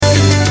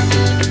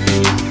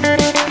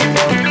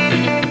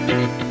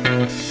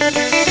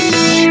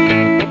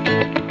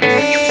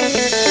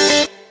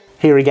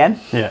here again.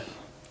 Yeah.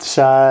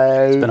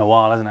 So It's been a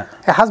while, hasn't it?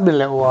 It has been a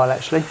little while,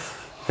 actually.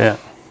 Yeah.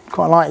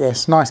 Quite like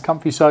this. Nice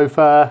comfy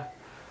sofa,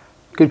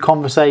 good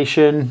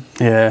conversation.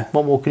 Yeah.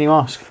 What more can you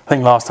ask? I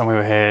think last time we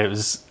were here, it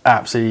was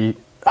absolutely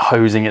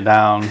hosing it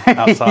down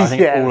outside. I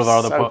think all of our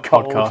other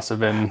podcasts have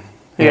been...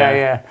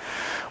 Yeah.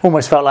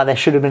 Almost felt like there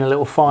should have been a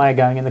little fire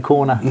going in the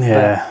corner.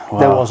 Yeah, well,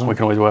 there wasn't. We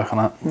can always work on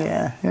that.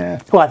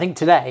 Yeah. Well, I think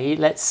today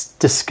let's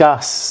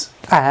discuss,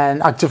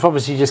 and I've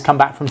obviously just come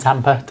back from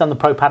Tampa, done the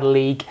Pro Padel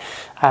League.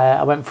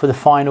 I went for the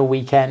final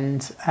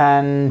weekend,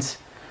 and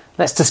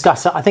let's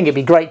discuss it. I think it'd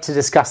be great to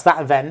discuss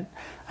that event,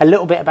 a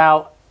little bit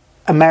about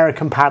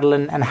American paddle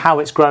and how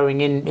it's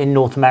growing in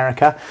North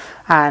America,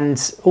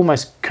 and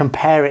almost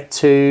compare it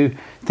to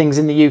things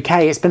in the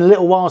UK. It's been a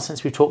little while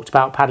since we've talked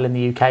about paddle in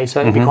the UK, so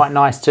it'd be quite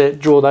nice to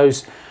draw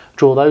those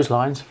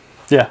lines.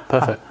 Yeah,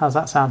 perfect. How's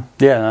that sound?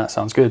 Yeah, that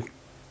sounds good.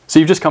 So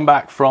you've just come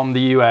back from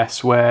the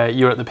US where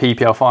you were at the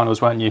PPL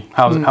finals, weren't you?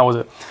 How was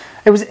it?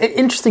 It was an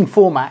interesting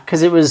format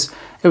because it was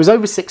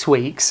over 6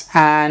 weeks,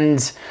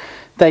 and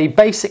they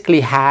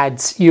basically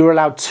you were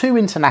allowed 2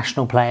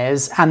 international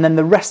players, and then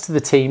the rest of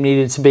the team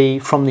needed to be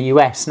from the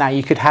US. Now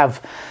you could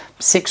have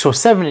 6 or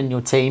 7 in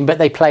your team, but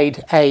they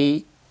played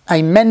a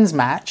men's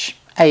match,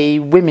 a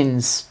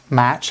women's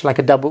match, like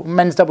a double,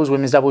 men's doubles,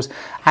 women's doubles,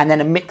 and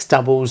then a mixed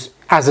doubles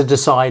as a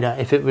decider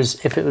if it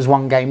was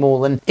one game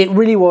all. And it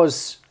really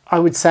was, I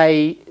would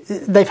say,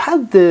 they've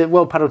had the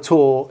World Padel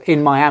Tour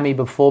in Miami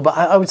before, but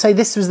I would say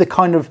this was the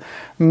kind of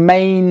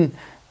main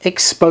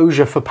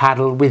exposure for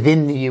paddle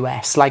within the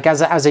US. Like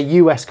as a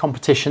US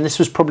competition, this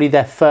was probably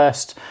their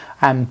first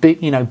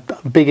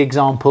big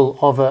example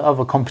of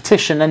a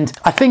competition, and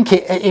I think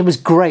it was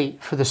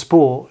great for the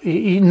sport.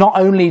 Not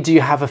only do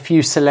you have a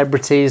few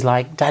celebrities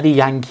like Daddy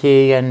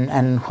Yankee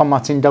and Juan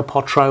Martin Del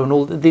Potro and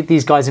all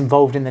these guys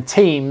involved in the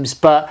teams,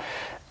 but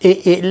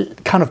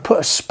it kind of put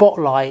a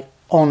spotlight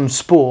on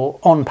sport,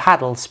 on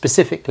paddle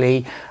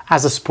specifically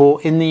as a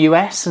sport in the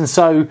US, and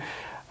so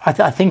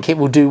I think it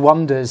will do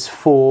wonders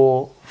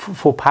for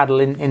paddle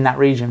in that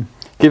region.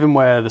 Given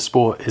where the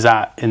sport is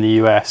at in the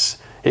US,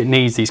 it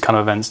needs these kind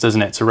of events,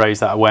 doesn't it, to raise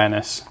that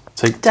awareness,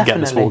 to get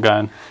the sport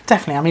going.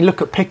 Definitely. I mean,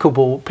 look at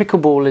pickleball.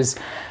 Pickleball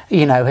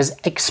has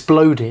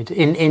exploded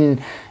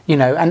in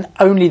and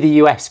only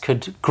the US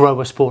could grow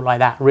a sport like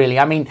that, really.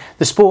 I mean,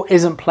 the sport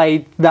isn't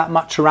played that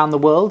much around the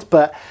world,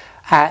 but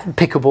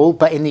pickleball,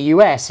 but in the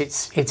US,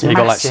 it's massive. You've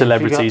got like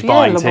celebrities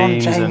buying LeBron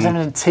teams James and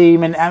a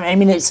team, and I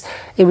mean, it's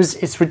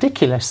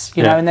ridiculous,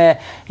 know. And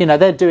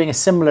they're doing a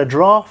similar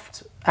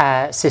draft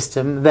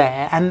system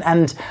there,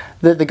 and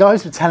the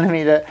guys were telling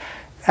me that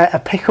a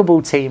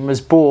pickleball team was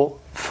bought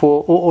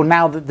for, or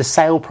now that the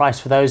sale price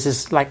for those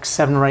is like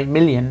 7 or 8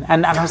 million,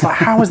 and I was like,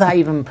 how is that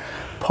even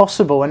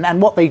possible?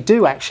 And what they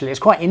do actually is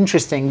quite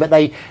interesting, but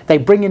they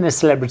bring in a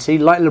celebrity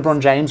like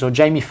LeBron James or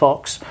Jamie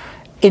Foxx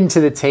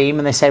into the team,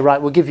 and they say,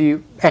 right, we'll give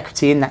you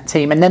equity in that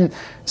team, and then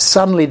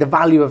suddenly the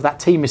value of that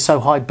team is so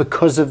high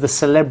because of the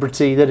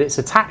celebrity that it's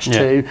attached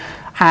to,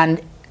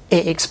 and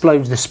it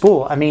explodes the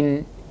sport. I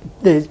mean,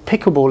 the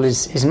pickleball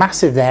is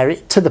massive there,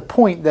 to the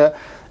point that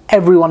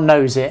everyone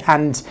knows it,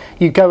 and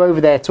you go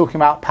over there talking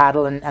about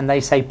paddle and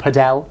they say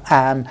Padel,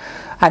 and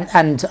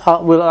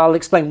I'll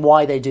explain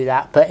why they do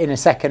that but in a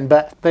second,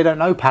 but they don't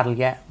know paddle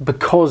yet but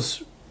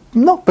pickleball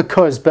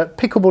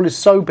is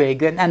so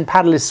big and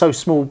paddle is so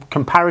small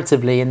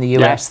comparatively in the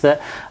US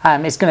that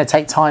it's going to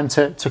take time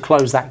to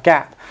close that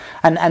gap,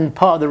 and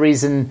part of the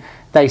reason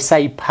they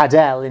say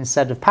Padel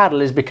instead of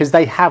paddle is because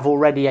they have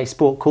already a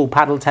sport called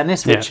paddle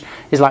tennis, which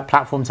is like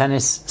platform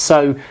tennis,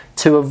 so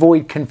to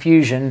avoid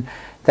confusion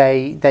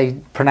they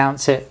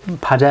pronounce it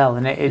Padel,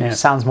 and it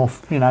sounds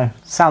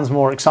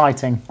more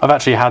exciting. I've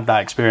actually had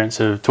that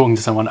experience of talking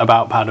to someone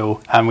about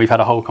paddle, and we've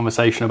had a whole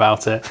conversation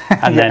about it,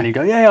 and then you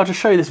go, I'll just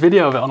show you this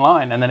video of it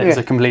online, and then it's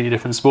a completely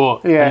different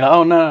sport. And you're like,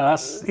 oh no,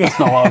 that's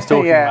not what I was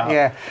talking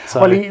about.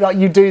 So, well,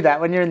 you do that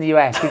when you're in the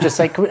US. You just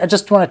say, I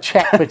just want to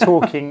check we're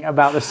talking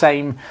about the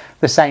same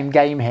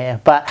game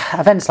here. But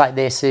events like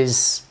this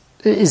is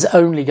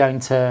only going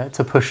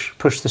to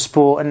push the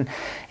sport, and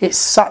it's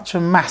such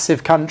a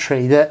massive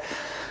country that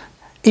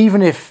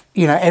even if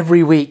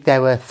every week there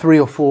were 3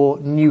 or 4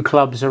 new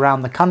clubs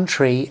around the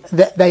country,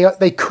 that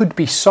they could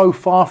be so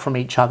far from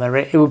each other.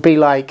 It would be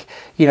like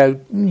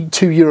 2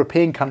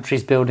 European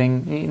countries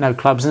building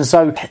clubs, and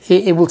so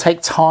it will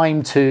take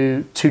time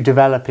to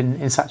develop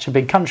in such a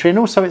big country. And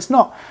also, it's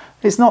not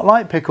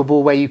like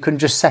pickleball where you can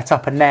just set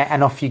up a net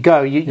and off you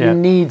go. You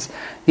need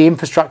the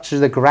infrastructure,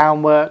 the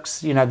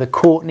groundworks. The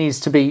court needs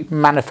to be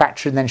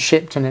manufactured and then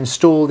shipped and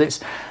installed.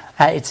 It's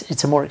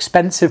a more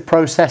expensive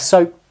process.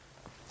 So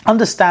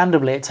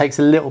understandably, it takes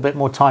a little bit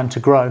more time to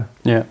grow.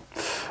 Yeah.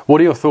 What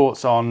are your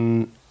thoughts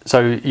on?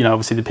 So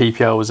obviously the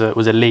PPL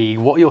was a league.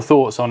 What are your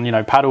thoughts on?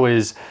 Paddle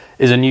is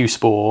a new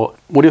sport.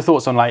 What are your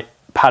thoughts on like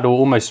paddle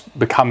almost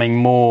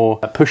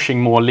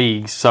pushing more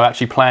leagues, so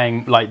actually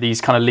playing like these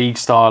kind of league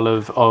style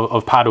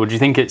of paddle? Do you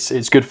think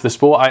it's good for the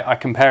sport? I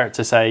compare it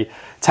to, say,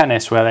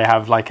 tennis, where they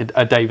have like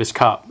a Davis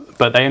Cup,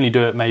 but they only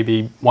do it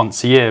maybe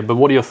once a year. But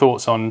what are your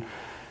thoughts on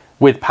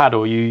with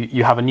paddle,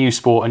 you have a new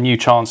sport, a new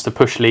chance to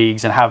push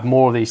leagues and have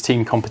more of these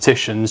team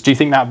competitions. Do you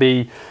think that'd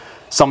be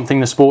something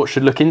the sport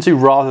should look into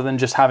rather than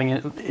just having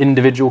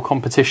individual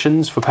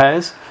competitions for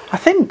pairs? I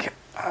think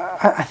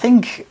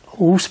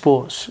all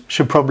sports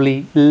should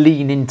probably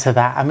lean into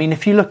that. I mean,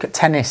 if you look at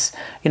tennis,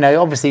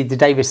 obviously the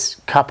Davis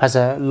Cup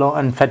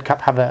and Fed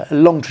Cup have a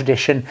long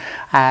tradition,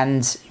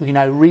 and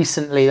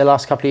recently, the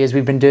last couple of years,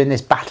 we've been doing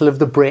this Battle of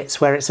the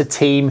Brits, where it's a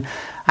team,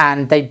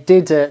 and they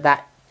did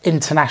that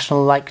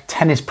international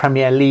tennis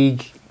Premier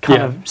League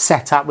kind of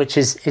setup, which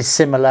is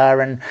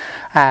similar,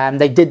 and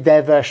they did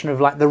their version of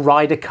the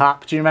Ryder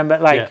Cup. Do you remember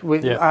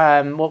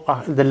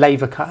the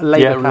Labour Cup?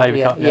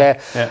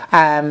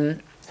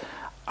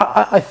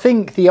 I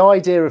think the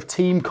idea of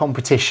team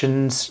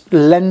competitions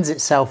lends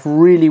itself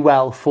really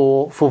well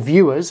for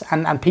viewers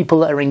and people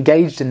that are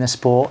engaged in the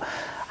sport.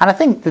 And I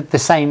think that the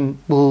same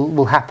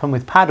will happen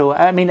with paddle.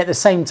 I mean, at the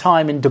same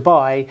time in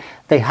Dubai,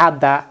 they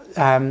had that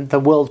the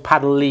World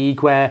Paddle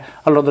League where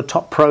a lot of the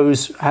top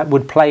pros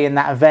would play in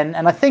that event.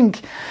 And I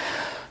think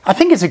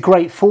it's a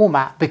great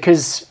format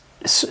because,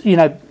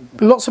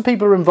 lots of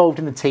people are involved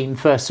in the team,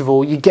 first of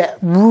all. You get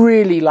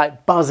really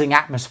buzzing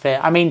atmosphere.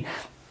 I mean,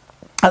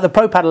 at the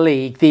Pro Paddle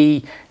League,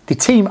 the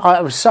team,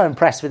 I was so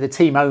impressed with the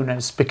team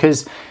owners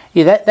because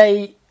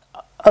a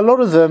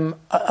lot of them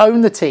own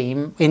the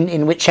team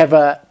in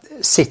whichever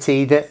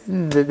city that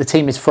the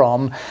team is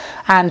from,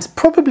 and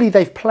probably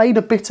they've played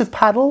a bit of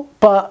paddle,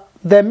 but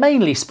they're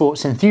mainly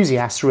sports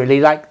enthusiasts, really.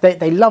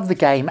 They love the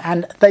game,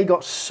 and they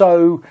got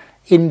so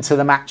into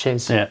the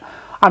matches. Yeah.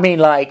 I mean,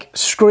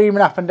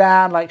 screaming up and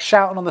down,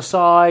 shouting on the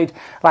side,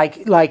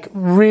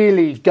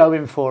 really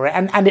going for it.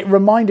 And it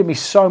reminded me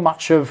so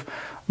much of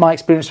my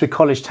experience with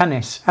college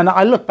tennis. And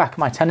I look back at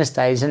my tennis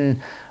days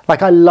and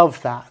I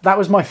loved that. That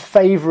was my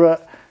favourite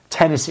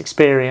tennis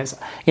experience.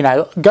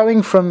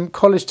 Going from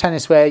college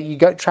tennis where you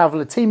go travel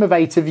a team of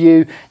 8 of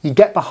you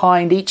get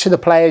behind each of the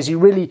players, you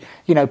really,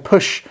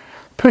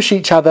 push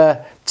each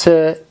other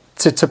to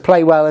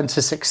play well and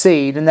to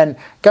succeed. And then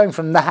going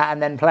from that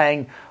and then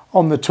playing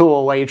on the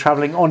tour where you're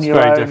travelling on your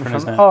own. Different,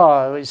 isn't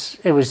it?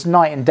 It was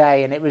night and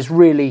day, and it was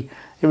really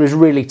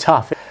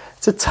tough.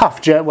 It's a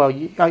tough journey. Well,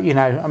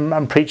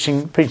 I'm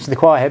preaching to the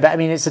choir here, but I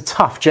mean, it's a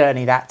tough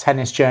journey, that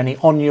tennis journey,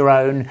 on your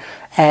own,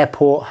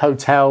 airport,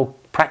 hotel,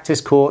 practice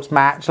courts,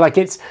 match.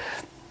 It's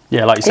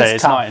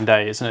tough. Night and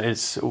day. It's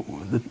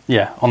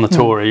on the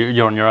tour,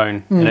 you're on your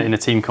own in a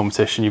team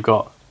competition. You've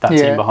got that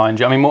team behind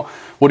you. I mean,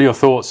 what are your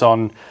thoughts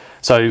on?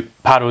 So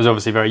paddle is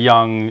obviously very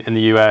young in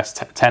the US.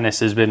 Tennis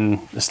has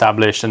been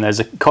established, and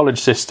there's a college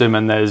system,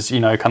 and there's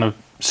kind of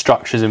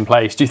structures in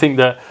place. Do you think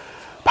that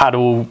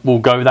paddle will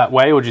go that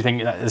way, or do you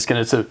think that it's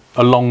going to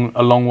a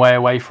long way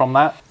away from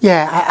that?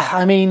 Yeah,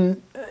 I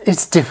mean,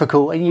 it's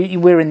difficult.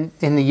 And we're in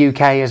the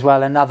UK as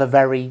well, another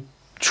very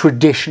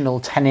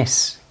traditional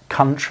tennis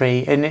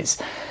country, and it's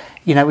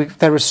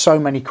there are so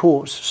many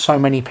courts, so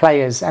many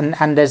players,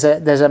 and there's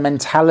a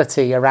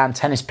mentality around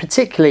tennis,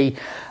 particularly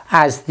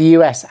as the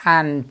US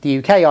and the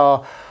UK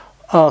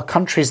are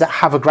countries that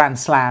have a Grand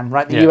Slam,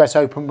 right? The US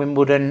Open,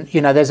 Wimbledon.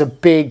 There's a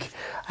big.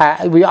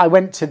 I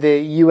went to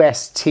the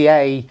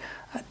USTA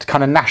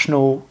kind of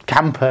national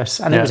campus,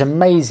 and it was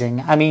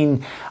amazing. I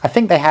mean, I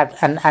think they had,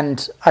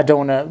 and I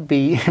don't want to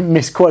be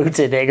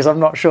misquoted here because I'm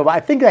not sure, but I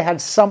think they had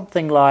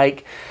something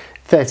like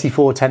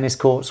 34 tennis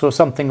courts or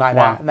something like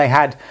that, and they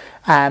had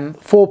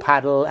 4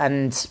 paddle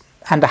and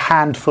a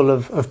handful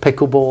of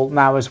pickleball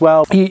now as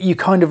well. You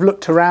kind of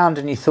looked around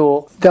and you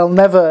thought they'll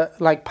never,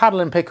 paddle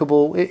and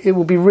pickleball, it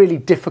will be really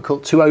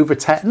difficult to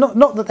overtake,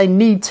 not that they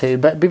need to,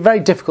 but it'd be very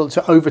difficult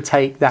to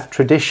overtake that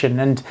tradition.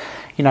 And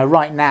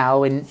right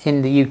now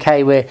in the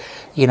UK, we're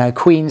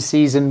Queen's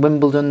season,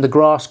 Wimbledon, the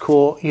grass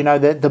court,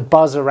 the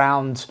buzz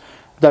around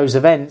those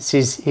events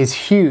is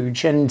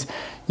huge. And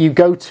you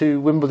go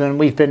to Wimbledon,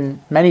 we've been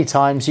many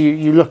times,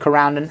 you look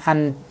around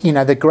and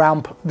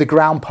the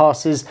ground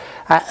passes,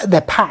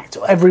 they're packed,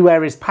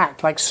 everywhere is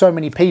packed, so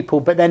many people.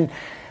 But then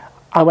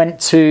I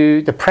went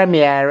to the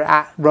premiere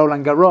at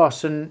Roland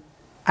Garros, and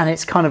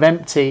it's kind of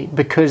empty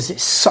because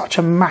it's such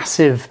a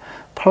massive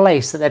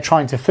place that they're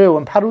trying to fill,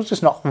 and paddle's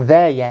just not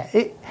there yet.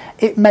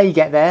 It may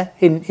get there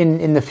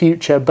in the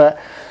future, but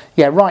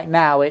right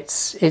now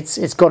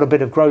it's got a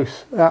bit of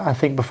growth, I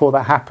think, before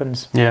that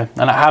happens. Yeah,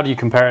 and how do you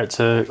compare it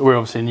to? We're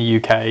obviously in the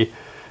UK,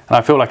 and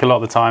I feel like a lot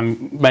of the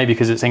time, maybe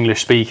because it's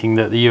English speaking,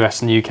 that the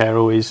US and the UK are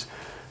always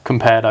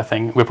compared. I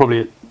think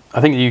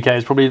the UK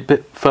is probably a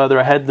bit further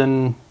ahead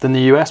than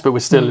the US, but we're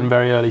still in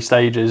very early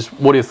stages.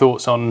 What are your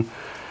thoughts on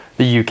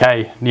the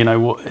UK?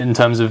 What in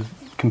terms of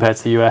compared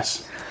to the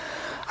US?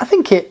 I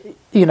think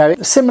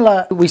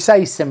similar. We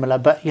say similar,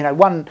 but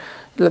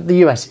the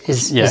US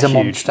is a huge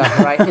monster,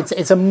 right?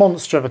 It's a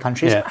monster of a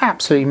country. It's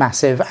absolutely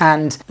massive,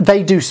 and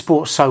they do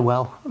sport so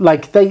well.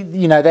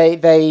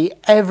 They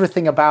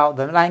everything about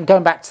them. And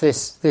going back to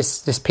this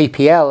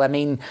PPL, I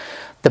mean,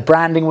 the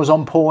branding was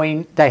on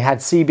point. They had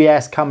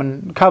CBS come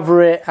and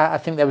cover it. I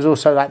think there was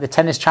also the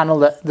Tennis Channel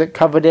that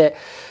covered it.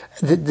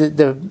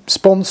 The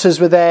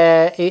sponsors were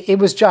there. It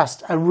was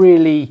just a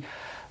really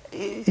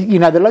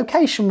the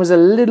location was a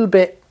little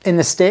bit in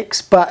the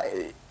sticks, but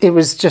it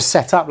was just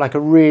set up like a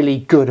really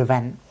good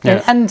event.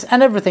 Yeah. And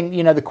everything,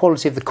 the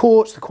quality of the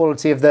courts, the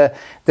quality of the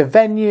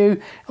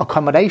venue,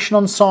 accommodation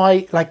on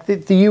site. Like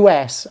the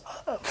US,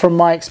 from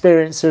my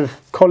experience of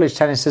college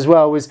tennis as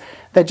well, was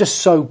they're just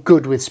so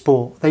good with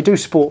sport. They do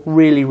sport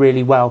really,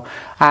 really well.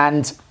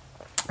 And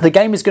the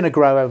game is going to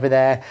grow over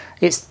there.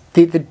 It's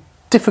the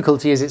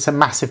difficulty is it's a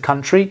massive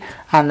country,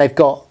 and they've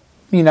got,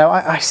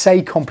 I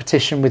say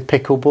competition with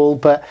pickleball,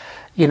 but,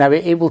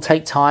 it will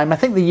take time. I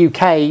think the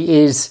UK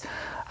is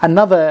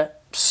another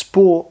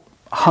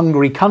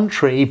sport-hungry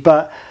country,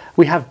 but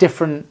we have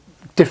different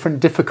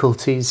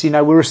difficulties.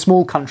 We're a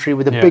small country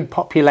with a big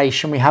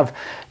population. We have,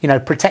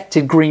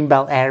 protected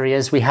greenbelt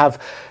areas. We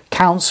have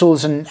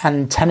councils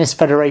and tennis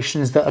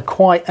federations that are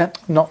quite,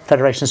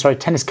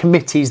 tennis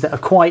committees that are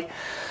quite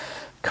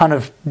kind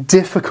of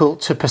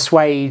difficult to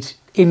persuade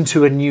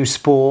into a new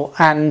sport.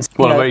 And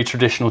a very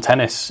traditional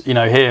tennis,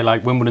 here,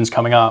 like Wimbledon's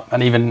coming up,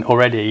 and even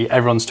already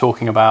everyone's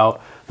talking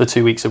about the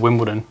 2 weeks of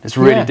Wimbledon. It's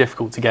really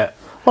difficult to get.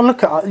 Well,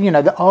 look at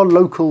our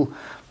local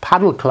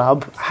paddle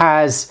club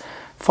has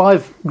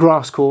 5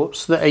 grass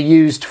courts that are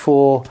used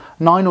for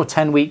 9 or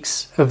 10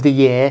 weeks of the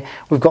year.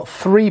 We've got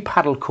 3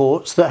 paddle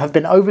courts that have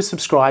been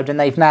oversubscribed, and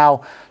they've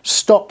now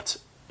stopped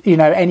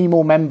any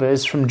more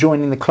members from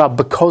joining the club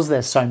because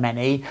there's so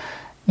many.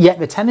 Yet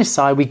the tennis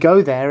side, we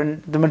go there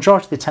and the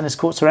majority of the tennis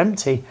courts are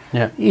empty.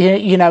 Yeah.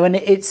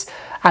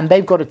 And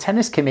they've got a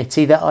tennis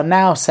committee that are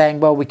now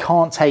saying, well, we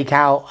can't take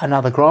out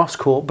another grass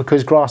court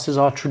because grass is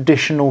our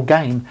traditional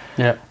game.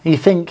 Yeah. You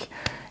think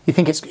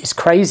it's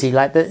crazy.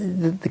 Like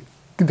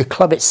the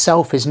club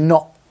itself is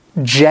not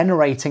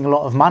generating a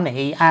lot of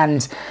money,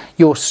 and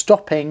you're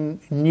stopping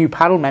new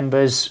paddle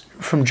members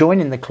from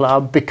joining the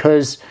club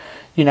because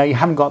you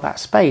haven't got that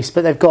space.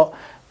 But they've got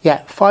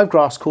 5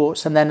 grass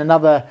courts and then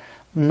another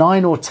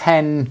 9 or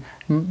 10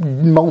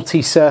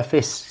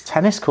 multi-surface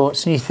tennis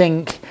courts, and you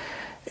think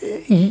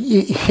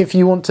if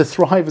you want to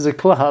thrive as a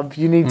club,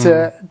 you need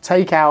to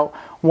take out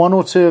 1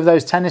 or 2 of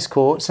those tennis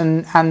courts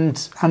and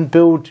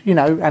build,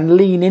 and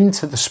lean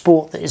into the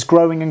sport that is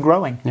growing and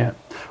growing. Yeah.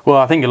 Well,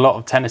 I think a lot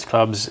of tennis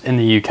clubs in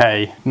the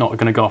UK, not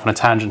going to go off on a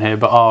tangent here,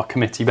 but are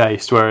committee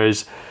based,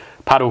 whereas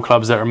paddle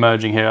clubs that are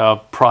emerging here are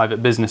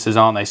private businesses,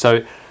 aren't they?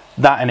 So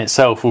that in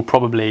itself will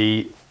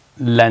probably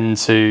lend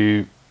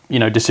to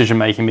decision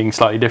making being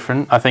slightly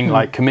different. I think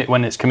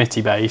when it's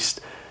committee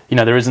based,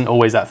 there isn't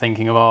always that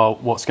thinking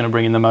of what's going to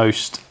bring in the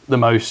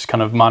most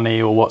kind of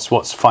money, or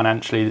what's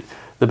financially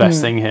the best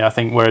thing here. I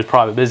think whereas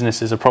private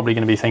businesses are probably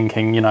going to be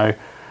thinking,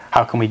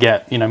 how can we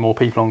get more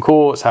people on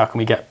courts? How can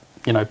we get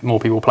more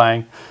people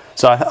playing?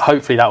 So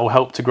hopefully that will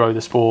help to grow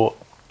the sport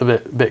a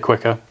bit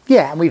quicker.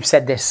 Yeah, and we've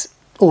said this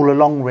all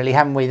along, really,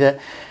 haven't we? That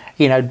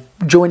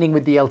joining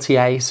with the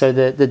LTA, so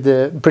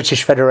the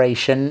British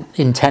Federation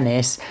in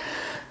tennis,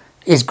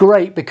 is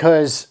great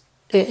because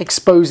it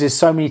exposes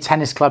so many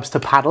tennis clubs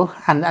to paddle,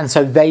 and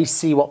so they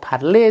see what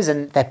paddle is,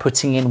 and they're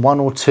putting in 1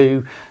 or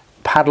 2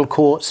 paddle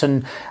courts,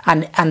 and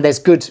there's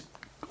good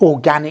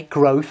organic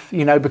growth,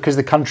 because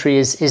the country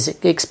is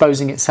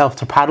exposing itself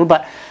to paddle.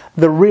 But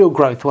the real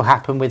growth will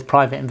happen with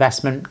private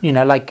investment,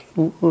 like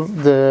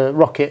the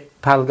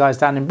Rocket Paddle guys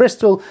down in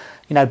Bristol,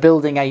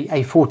 building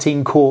a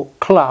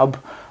 14-court club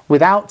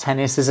without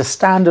tennis as a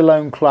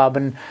standalone club,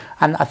 and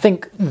I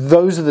think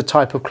those are the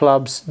type of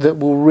clubs that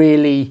will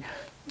really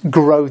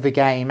grow the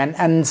game.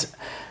 And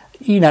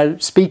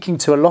speaking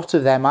to a lot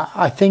of them,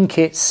 I think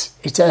it's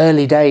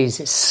early days.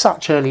 It's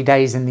such early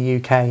days in the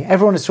UK.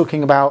 Everyone is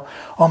talking about,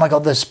 oh my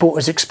God, the sport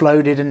has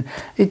exploded, and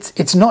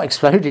it's not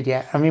exploded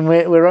yet. I mean,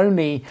 we're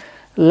only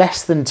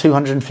less than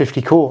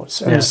 250 courts,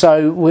 and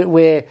so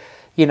we're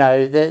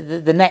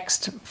the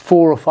next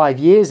 4 or 5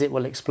 years it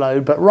will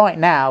explode. But right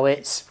now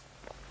it's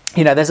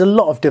there's a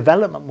lot of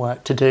development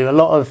work to do, a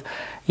lot of,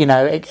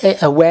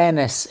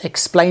 awareness,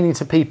 explaining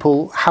to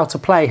people how to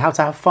play, how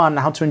to have fun,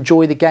 how to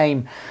enjoy the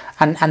game,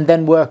 and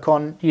then work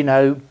on,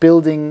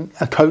 building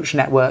a coach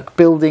network,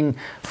 building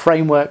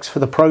frameworks for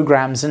the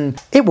programs, and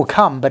it will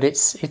come, but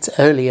it's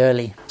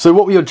early. So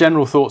what were your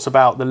general thoughts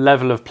about the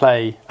level of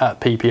play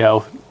at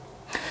PPL?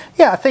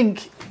 Yeah, I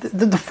think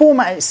the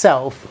format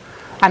itself.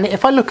 And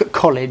if I look at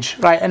college,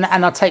 right, and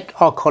I'll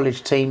take our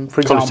college team, for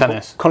example.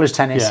 College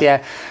tennis,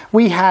 yeah.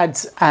 We had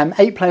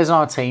 8 players on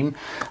our team,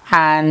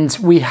 and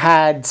we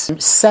had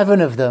 7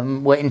 of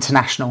them were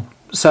international.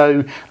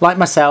 So, like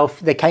myself,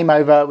 they came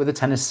over with a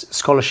tennis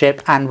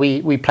scholarship, and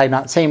we played in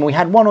that team. We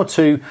had 1 or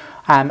 2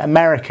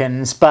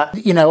 Americans, but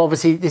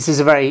obviously this is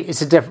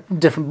it's a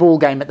different ball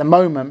game at the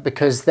moment,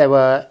 because there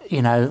were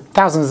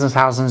thousands and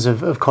thousands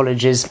of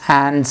colleges,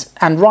 and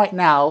right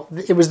now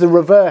it was the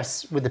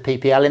reverse with the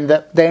PPL, in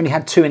that they only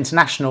had 2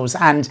 internationals,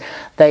 and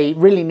they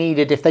really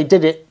needed, if they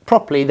did it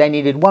properly, they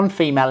needed 1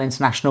 female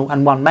international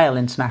and 1 male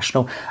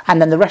international, and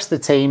then the rest of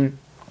the team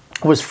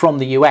was from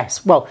the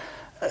US. Well,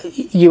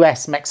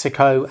 US,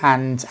 Mexico,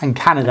 and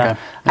Canada. Okay.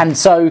 And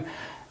so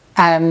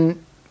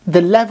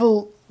the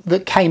level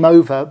that came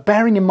over,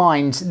 bearing in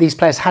mind these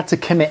players had to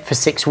commit for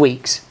 6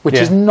 weeks, which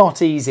is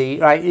not easy,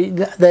 right?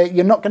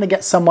 You're not going to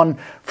get someone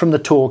from the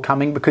tour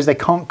coming because they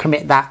can't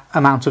commit that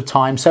amount of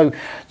time. So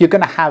you're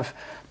going to have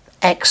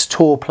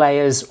ex-tour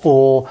players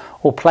or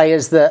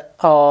players that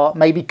are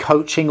maybe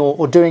coaching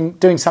or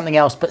doing something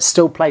else but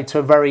still play to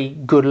a very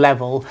good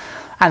level.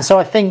 And so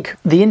I think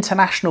the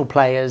international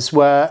players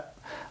were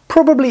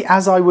probably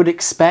as I would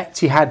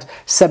expect. You had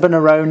Seba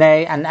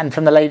Nerone and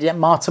from the lady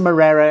Marta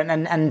Moreira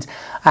and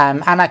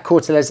Ana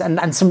Cortez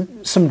and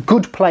some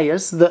good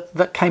players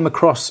that came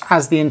across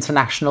as the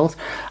internationals.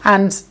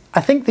 And I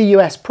think the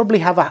US probably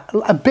have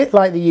a bit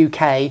like the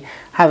UK,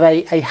 have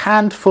a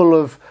handful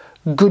of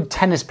good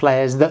tennis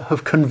players that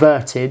have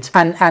converted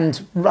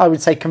and I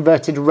would say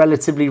converted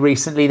relatively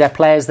recently. They're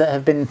players that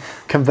have been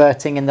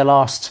converting in the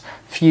last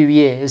few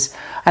years.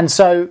 And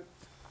so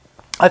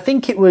I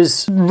think it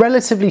was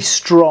relatively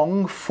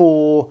strong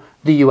for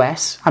the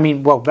US. I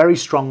mean, well, very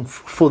strong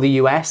for the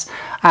US,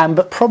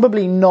 but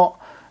probably not,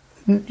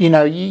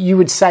 you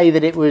would say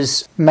that it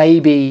was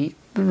maybe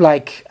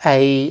like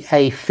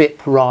a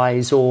FIP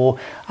rise or,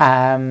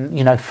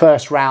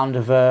 first round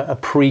of a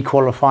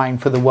pre-qualifying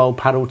for the World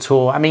Padel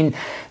Tour. I mean,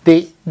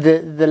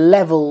 the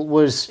level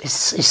is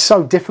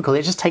so difficult.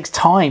 It just takes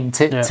time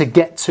to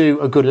get to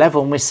a good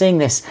level. And we're seeing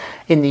this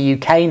in the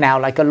UK now.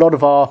 Like a lot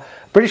of our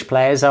British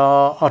players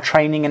are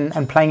training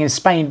and playing in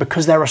Spain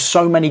because there are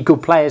so many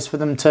good players for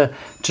them to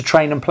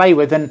train and play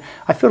with. And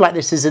I feel like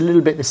this is a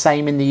little bit the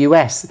same in the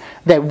US.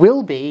 There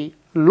will be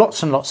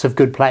lots and lots of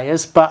good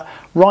players, but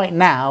right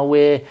now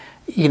we're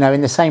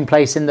in the same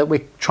place in that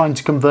we're trying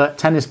to convert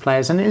tennis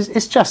players, and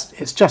it's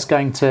just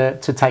going to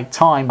take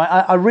time.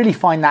 I really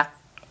find that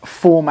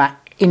format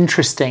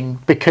interesting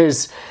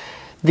because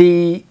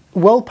the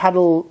World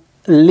Padel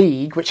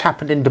League, which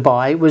happened in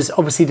Dubai, was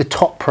obviously the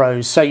top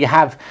pros. So you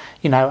have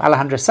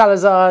Alejandro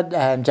Salazar,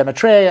 Gemma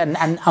Trier,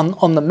 and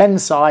on the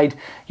men's side,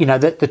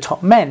 the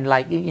top men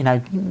like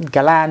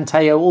Galan,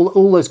 Teo,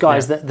 all those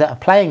guys that are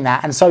playing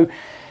that. And so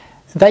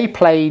they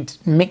played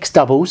mixed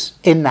doubles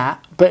in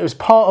that, but it was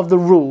part of the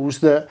rules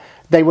that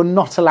they were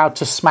not allowed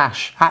to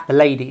smash at the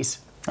ladies.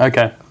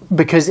 Okay.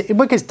 Because it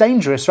gets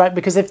dangerous, right?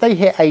 Because if they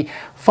hit a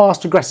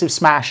fast, aggressive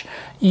smash,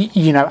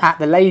 at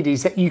the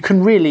ladies, that you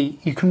can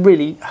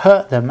really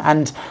hurt them.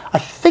 And I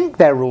think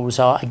their rules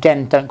are,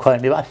 again, don't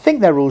quote me, but I think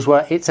their rules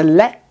were it's a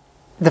let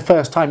the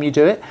first time you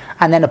do it,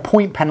 and then a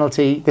point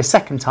penalty the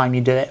second time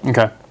you do it.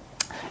 Okay.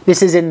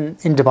 This is in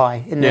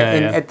Dubai,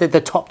 at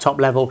the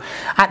top level.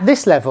 At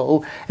this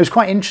level, it was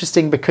quite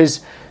interesting because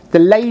the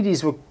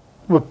ladies were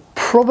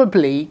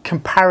probably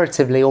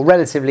comparatively or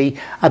relatively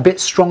a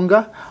bit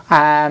stronger,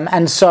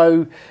 and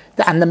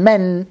the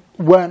men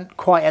weren't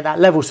quite at that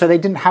level, so they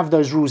didn't have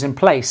those rules in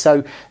place.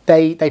 So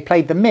they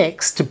played the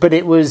mixed, but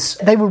they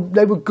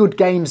were good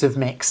games of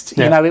mixed.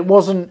 Yeah. It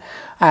wasn't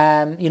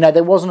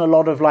there wasn't a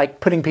lot of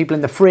like putting people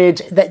in the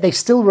fridge. They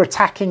still were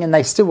attacking and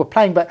they still were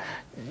playing, but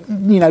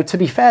to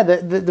be fair,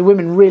 the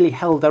women really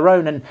held their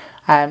own, and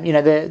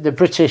the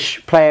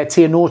British player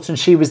Tia Norton,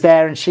 she was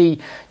there, and she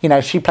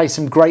played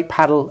some great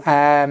paddle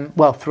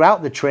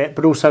throughout the trip,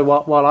 but also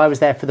while I was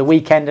there for the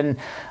weekend, and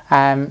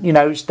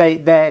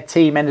their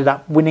team ended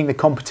up winning the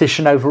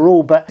competition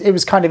overall. But it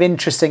was kind of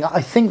interesting.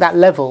 I think that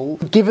level,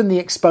 given the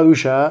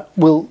exposure,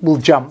 will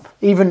jump.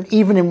 Even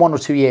in 1 or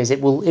 2 years, it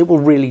will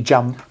really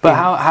jump. But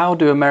how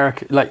do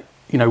America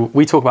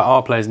we talk about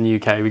our players in the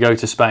UK, we go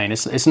to Spain,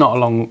 it's not a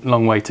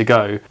long way to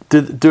go.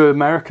 Do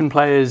American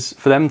players,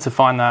 for them to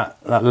find that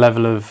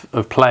level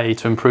of play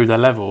to improve their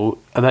level,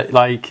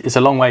 it's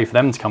a long way for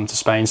them to come to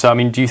Spain. So, I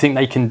mean, do you think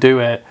they can do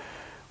it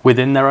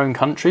within their own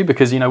country?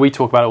 Because, we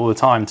talk about it all the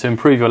time. To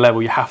improve your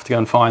level, you have to go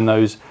and find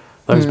those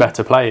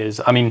better players.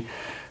 I mean,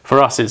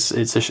 for us, it's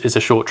a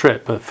short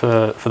trip, but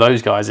for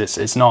those guys,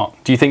 it's not.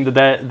 Do you think that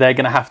they're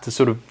going to have to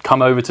sort of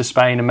come over to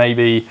Spain and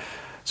maybe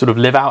sort of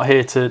live out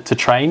here to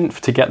train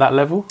to get that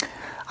level?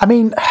 I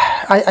mean,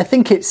 I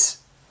think it's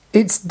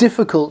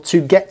difficult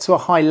to get to a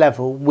high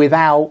level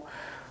without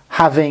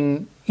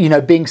having,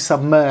 being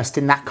submersed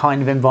in that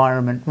kind of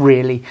environment,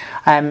 really.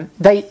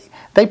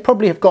 They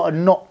probably have got a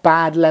not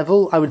bad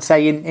level, I would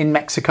say, in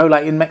Mexico.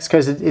 Like in Mexico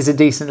is a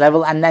decent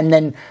level, and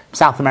then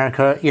South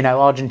America,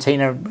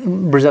 Argentina,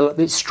 Brazil,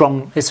 it's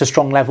strong. It's a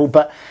strong level,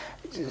 but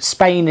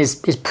Spain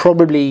is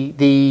probably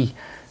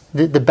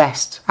the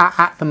best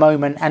at the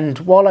moment. And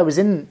while I was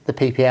in the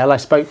PPL, I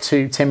spoke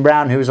to Tim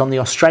Brown, who was on the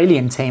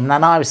Australian team,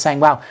 and I was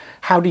saying, wow,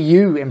 how do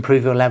you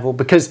improve your level?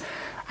 Because,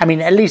 I mean,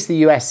 at least the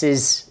US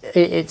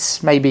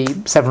it's maybe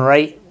 7 or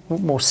 8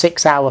 or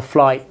 6 hour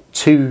flight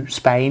to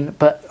Spain,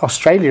 but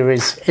Australia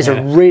is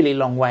a really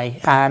long way.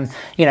 And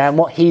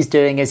what he's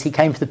doing is he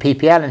came for the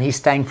PPL and he's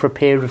staying for a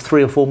period of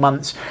 3 or 4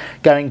 months,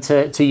 going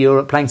to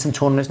Europe, playing some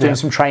tournaments, doing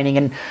some training.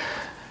 And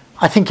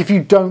I think if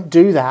you don't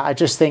do that, I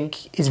just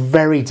think it's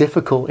very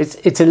difficult.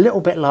 It's a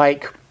little bit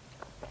like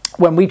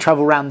when we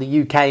travel around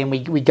the UK and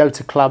we go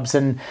to clubs,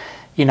 and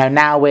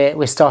now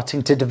we're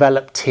starting to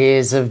develop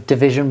tiers of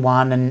Division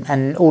 1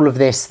 and all of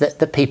this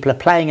that people are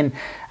playing,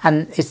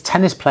 and it's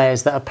tennis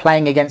players that are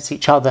playing against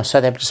each other,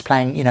 so they're just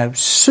playing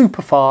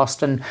super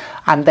fast, and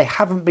they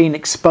haven't been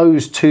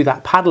exposed to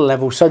that paddle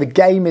level, so the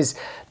game is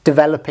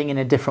developing in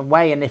a different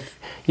way. And if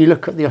you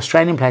look at the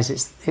Australian players,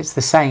 it's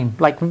the same.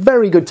 Like,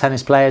 very good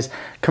tennis players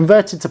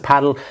converted to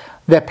paddle,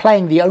 they're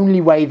playing the only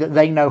way that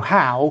they know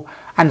how,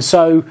 and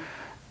so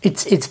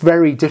it's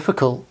very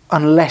difficult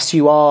unless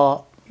you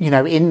are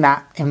in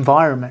that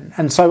environment.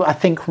 And so I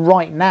think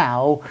right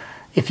now,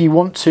 if you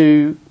want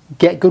to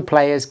get good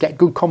players, get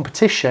good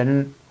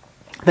competition,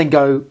 then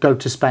go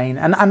to Spain.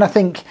 And I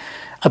think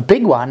a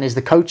big one is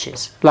the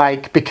coaches,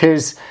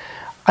 because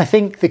I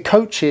think the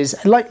coaches,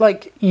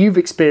 like you've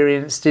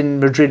experienced in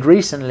Madrid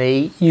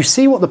recently, you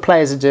see what the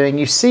players are doing,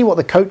 you see what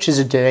the coaches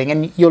are doing,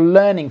 and you're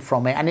learning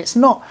from it. And it's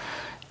not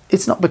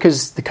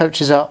because the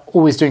coaches are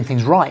always doing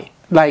things right.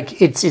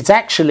 Like, it's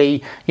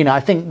actually,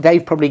 I think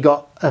they've probably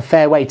got a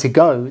fair way to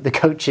go, the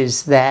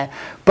coaches there,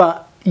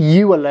 but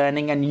you are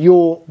learning and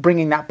you're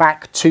bringing that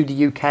back to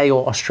the UK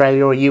or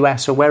Australia or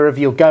US or wherever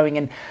you're going.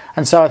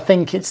 And so I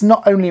think it's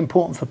not only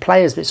important for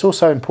players, but it's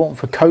also important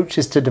for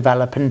coaches to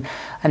develop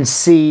and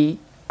see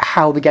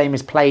how the game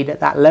is played at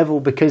that level,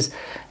 because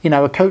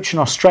a coach in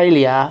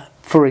Australia,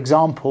 for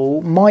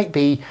example, might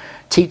be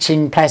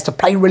teaching players to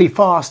play really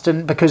fast,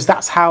 and because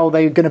that's how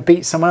they're going to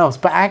beat someone else.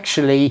 But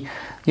actually,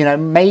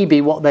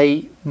 maybe what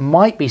they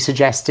might be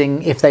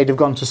suggesting if they'd have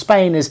gone to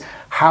Spain is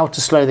how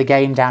to slow the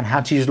game down, how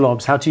to use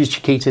lobs, how to use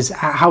chiquitas,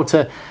 how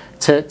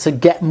to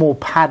get more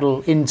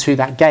paddle into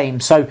that game.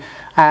 So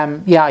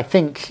I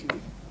think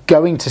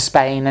going to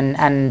Spain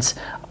and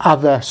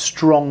other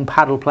strong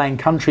paddle playing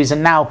countries,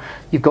 and now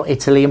you've got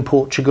Italy and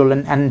Portugal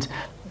and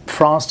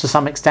France to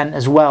some extent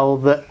as well,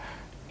 that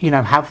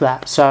have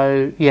that.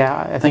 So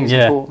I think it's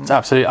important.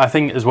 Absolutely. I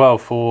think as well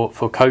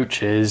for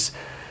coaches,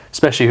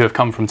 especially who have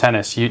come from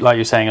tennis, like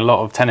you're saying, a lot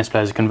of tennis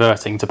players are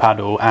converting to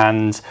paddle,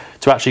 and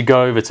to actually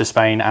go over to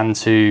Spain and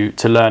to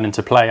learn and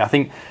to play, I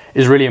think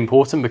is really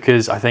important,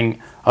 because I think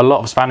a lot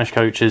of Spanish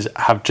coaches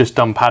have just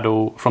done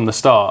paddle from the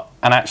start,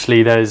 and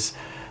actually there's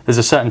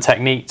a certain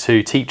technique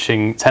to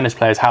teaching tennis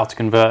players how to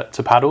convert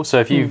to paddle. So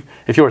if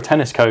you're a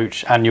tennis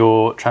coach and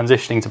you're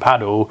transitioning to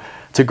paddle,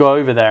 to go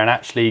over there and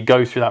actually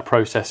go through that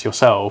process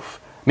yourself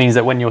means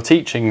that when you're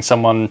teaching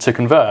someone to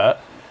convert,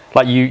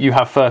 like you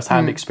have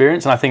first-hand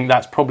experience. And I think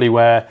that's probably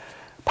where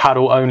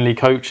paddle only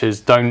coaches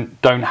don't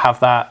have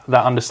that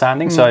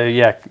understanding.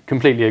 So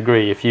completely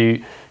agree. If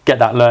you get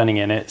that learning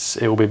in, it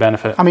will be a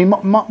benefit. I mean,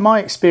 my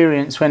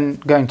experience when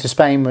going to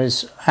Spain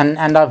was, and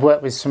I've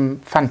worked with some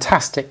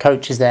fantastic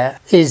coaches there,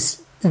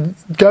 is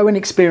go and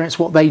experience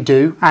what they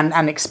do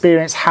and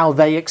experience how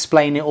they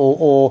explain it,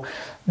 or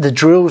the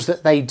drills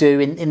that they do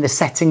in the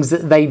settings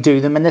that they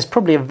do them. And there's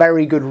probably a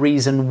very good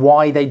reason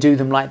why they do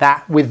them like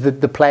that with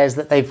the players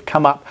that they've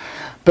come up.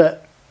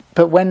 But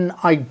when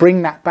I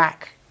bring that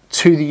back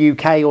to the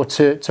UK or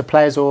to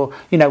players, or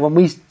when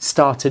we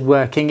started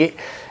working,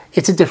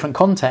 it's a different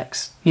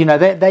context.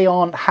 They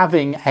aren't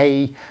having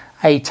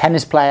a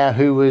tennis player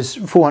who was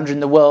 400 in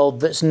the world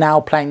that's now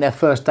playing their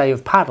first day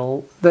of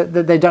paddle.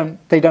 They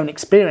don't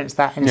experience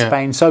that in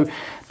Spain. So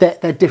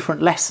they're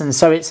different lessons.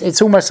 So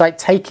it's almost like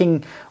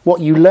taking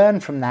what you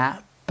learn from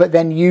that, but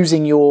then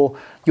using your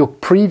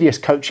previous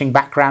coaching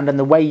background and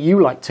the way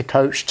you like to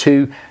coach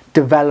to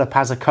develop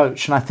as a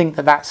coach. And I think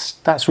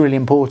that's really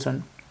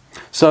important.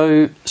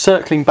 So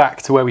circling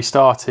back to where we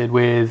started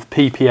with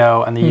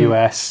PPL and the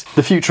US,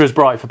 the future is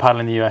bright for paddle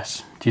in the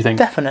US, do you think?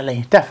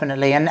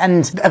 Definitely.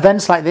 And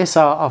events like this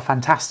are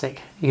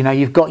fantastic.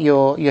 You've got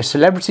your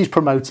celebrities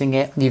promoting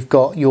it. You've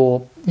got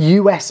your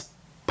US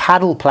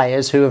paddle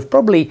players who have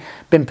probably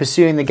been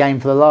pursuing the game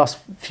for the last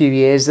few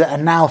years that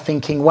are now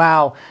thinking,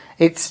 wow,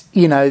 it's,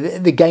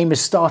 the game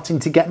is starting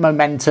to get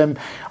momentum.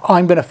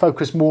 I'm going to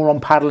focus more on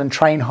paddle and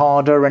train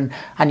harder. And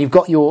you've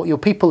got your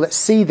people that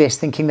see this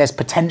thinking there's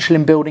potential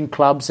in building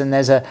clubs, and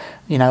there's a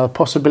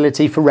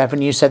possibility for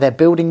revenue. So they're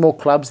building more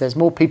clubs. There's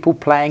more people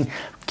playing.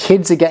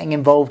 Kids are getting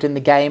involved in the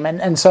game.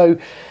 And so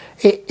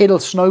it'll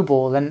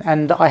snowball.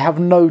 And I have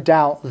no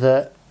doubt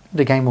that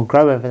the game will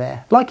grow over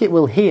there, like it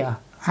will here.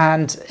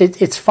 And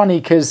it's funny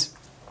because,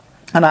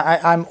 and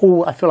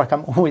I feel like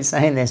I'm always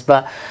saying this,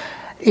 but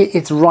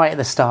it's right at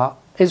the start.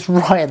 It's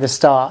right at the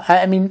start.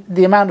 I mean,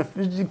 the amount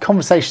of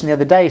conversation the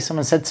other day,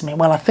 someone said to me,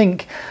 well, I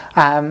think,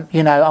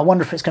 I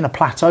wonder if it's going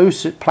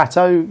to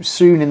plateau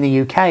soon in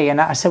the UK.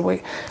 And I said,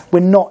 we're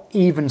not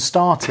even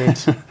started.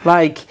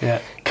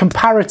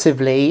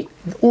 Comparatively,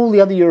 all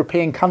the other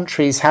European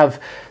countries have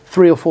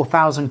 3,000 or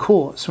 4,000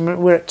 courts.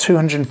 We're at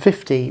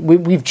 250.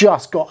 We've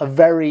just got a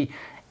very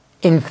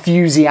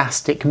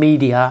enthusiastic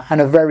media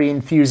and a very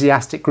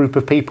enthusiastic group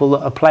of people that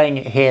are playing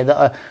it here, that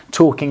are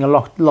talking a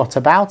lot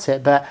about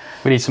it. But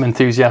we need some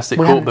enthusiastic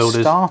court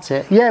builders.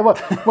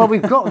 Well,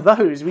 we've got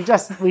those. We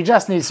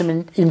just need some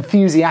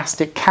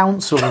enthusiastic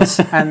councils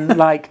and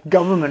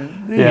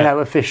government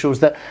officials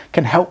that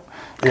can help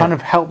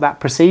help that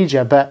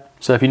procedure. But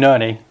so if you know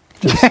any,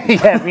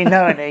 if you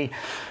know any,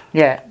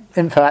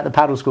 info at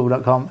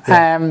thepaddleschool.com.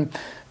 Yeah.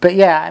 But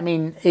yeah, I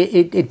mean,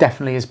 it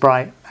definitely is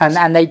bright.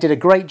 And they did a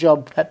great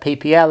job at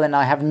PPL, and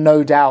I have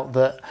no doubt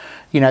that,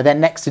 their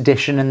next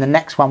edition and the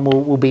next one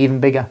will be even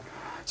bigger.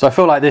 So I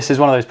feel like this is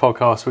one of those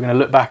podcasts we're going to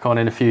look back on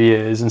in a few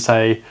years and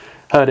say,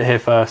 heard it here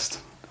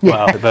first.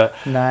 Yeah. Well, but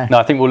No,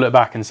 I think we'll look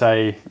back and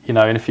say, in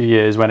a few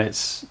years when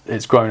it's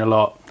grown a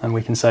lot, and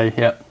we can say,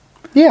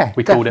 yeah,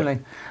 we called it.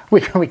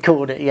 We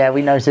called it. Yeah,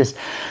 we noticed.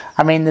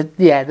 I mean,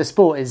 the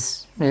sport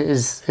is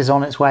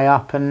on its way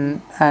up,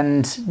 and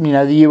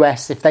the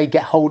US, if they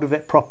get hold of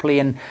it properly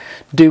and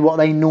do what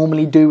they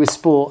normally do with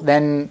sport,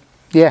 then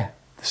the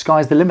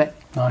sky's the limit.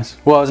 Nice.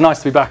 Well, it was nice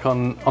to be back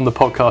on the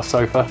podcast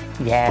sofa.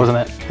 Yeah, wasn't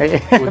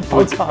it?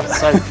 Podcast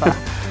sofa.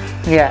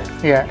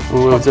 Yeah.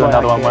 We'll do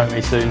another one, won't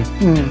we, soon?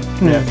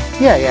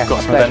 Yeah.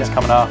 Got some events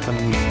coming up,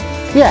 and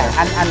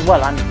and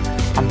well,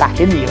 I'm back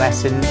in the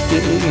US,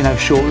 and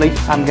shortly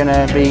I'm going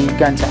to be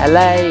going to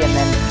LA, and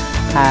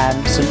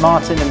then St.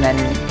 Martin, and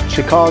then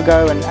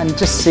Chicago, and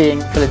just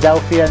seeing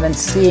Philadelphia, and then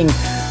seeing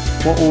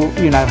what will,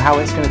 how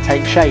it's going to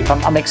take shape.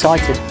 I'm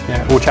excited.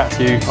 Yeah, we'll chat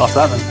to you after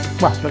that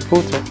then. Well, look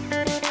forward to it.